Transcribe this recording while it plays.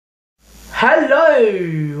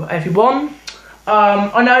Hello everyone.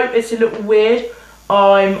 I know it's a little weird.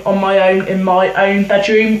 I'm on my own in my own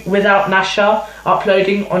bedroom without Nasher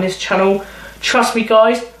uploading on his channel. Trust me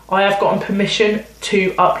guys, I have gotten permission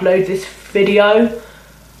to upload this video.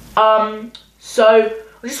 So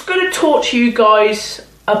I'm just going to talk to you guys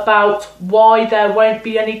about why there won't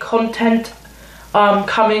be any content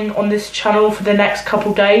coming on this channel for the next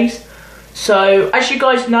couple days. So as you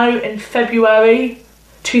guys know, in February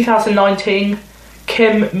 2019,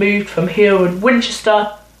 Kim moved from here in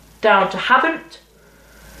Winchester down to Havant,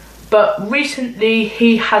 but recently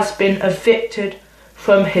he has been evicted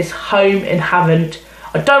from his home in Havant.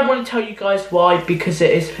 I don't want to tell you guys why, because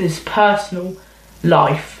it is his personal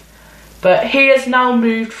life, but he has now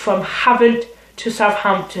moved from Havant to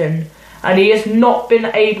Southampton, and he has not been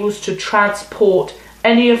able to transport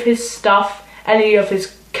any of his stuff, any of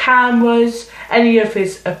his cameras, any of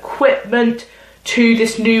his equipment to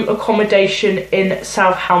this new accommodation in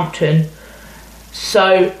Southampton.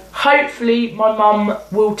 So hopefully my mum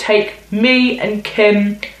will take me and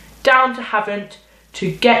Kim down to Havant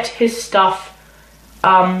to get his stuff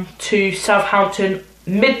to Southampton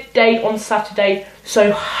midday on Saturday.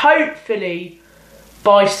 So hopefully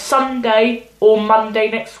by Sunday or Monday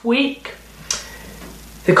next week,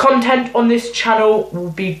 the content on this channel will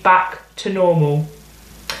be back to normal.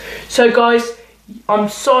 So guys, I'm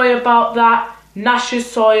sorry about that. Nash is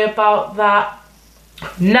sorry about that.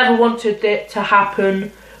 Never wanted it to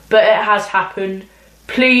happen, but it has happened.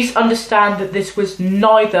 Please understand that this was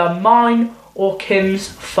neither mine or Kim's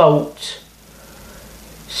fault.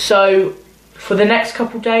 So for the next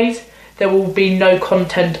couple days, there will be no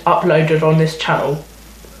content uploaded on this channel.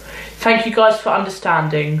 Thank you guys for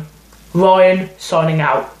understanding. Ryan signing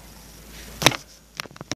out.